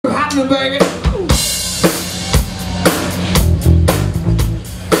Listen, baby.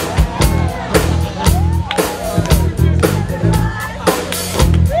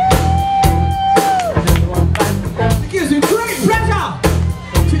 It gives me great pleasure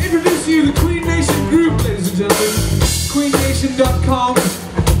to introduce you to the Queen Nation group, ladies and gentlemen. QueenNation.com,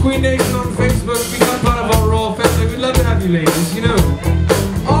 Queen Nation on Facebook. Become part of our Raw family. We'd love to have you, ladies. You know,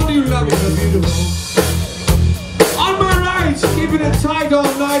 all you lovers are beautiful. On my right, keeping it tight all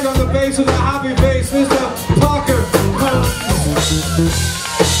night on the bass with a happy face, Mr. Parker Collins.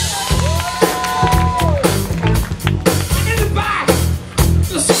 And in the back,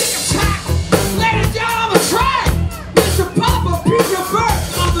 the stick attack, laying it down on the track, Mr. Papa Peter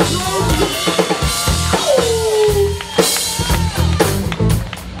Burke on the drums.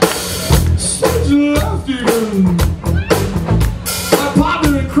 Stage left even. My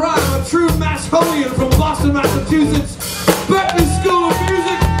partner in crime, a true mass Holian from Boston, Massachusetts, Berkeley School of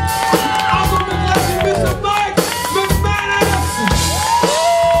Music, album neglected Mr. Mike McManus.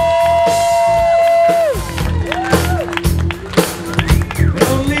 And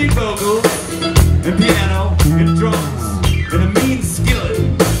on lead vocals, and piano, and drums, and a mean skillet,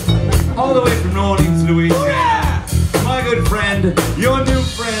 all the way from New Orleans, Louisiana. My good friend, your new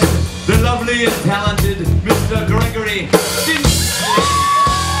friend, the lovely and talented Mr. Gregory Stinson.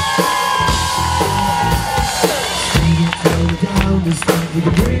 With a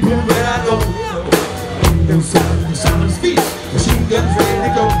great where I go, no sound, the sound of speed, machine gun.